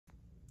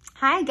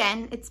Hi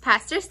again, it's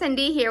Pastor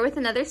Cindy here with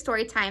another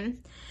story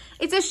time.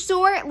 It's a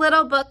short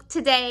little book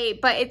today,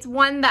 but it's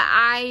one that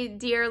I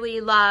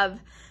dearly love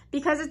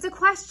because it's a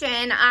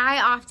question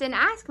I often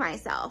ask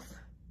myself.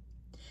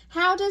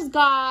 How does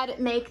God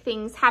make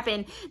things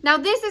happen? Now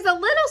this is a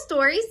little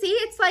story, see,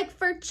 it's like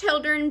for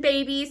children,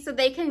 babies, so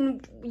they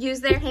can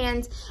use their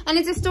hands. And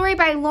it's a story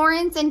by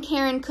Lawrence and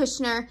Karen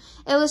Kushner,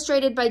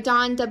 illustrated by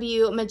Don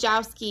W.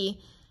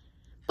 Majowski.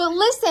 But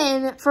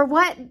listen for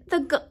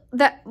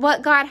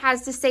what God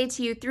has to say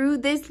to you through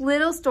this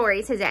little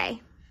story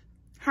today.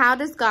 How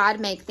does God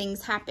make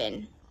things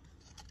happen?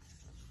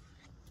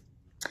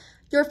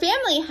 Your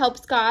family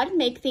helps God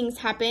make things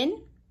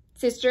happen.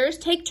 Sisters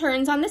take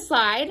turns on the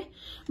slide.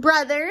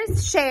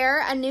 Brothers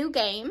share a new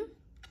game.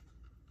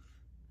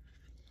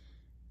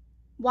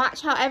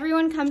 Watch how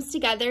everyone comes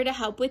together to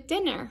help with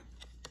dinner.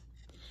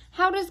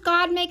 How does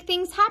God make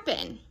things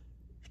happen?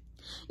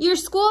 Your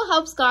school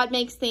helps God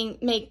make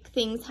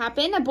things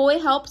happen. A boy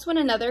helps when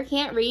another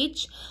can't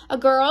reach. A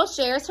girl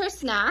shares her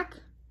snack.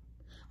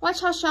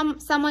 Watch how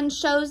someone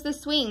shows the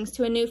swings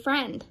to a new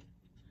friend.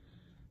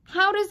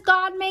 How does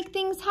God make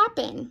things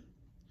happen?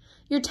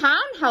 Your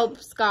town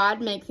helps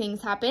God make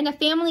things happen. A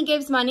family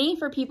gives money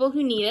for people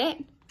who need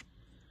it.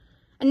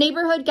 A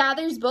neighborhood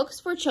gathers books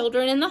for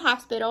children in the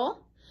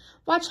hospital.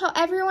 Watch how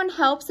everyone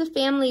helps a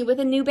family with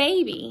a new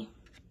baby.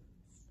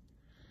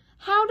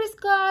 How does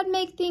God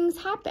make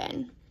things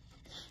happen?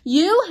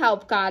 You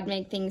help God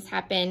make things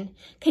happen.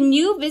 Can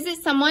you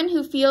visit someone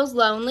who feels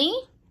lonely?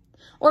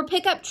 Or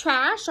pick up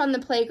trash on the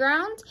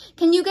playground?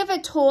 Can you give a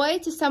toy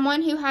to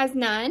someone who has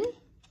none?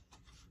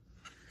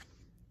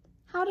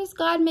 How does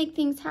God make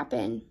things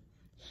happen?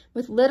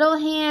 With little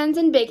hands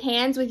and big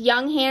hands, with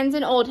young hands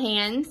and old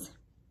hands,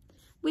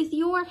 with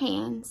your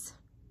hands.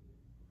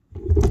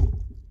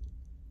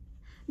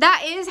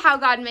 That is how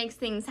God makes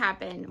things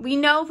happen. We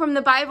know from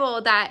the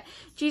Bible that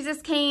Jesus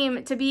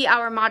came to be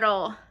our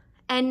model.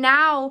 And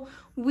now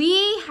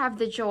we have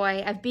the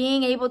joy of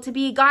being able to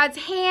be God's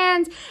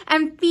hands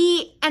and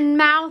feet and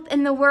mouth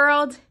in the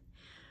world.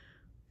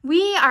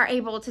 We are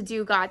able to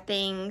do good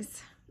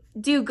things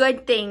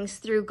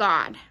through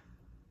God.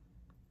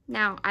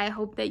 Now, I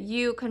hope that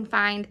you can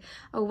find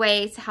a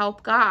way to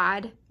help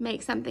God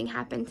make something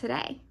happen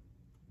today.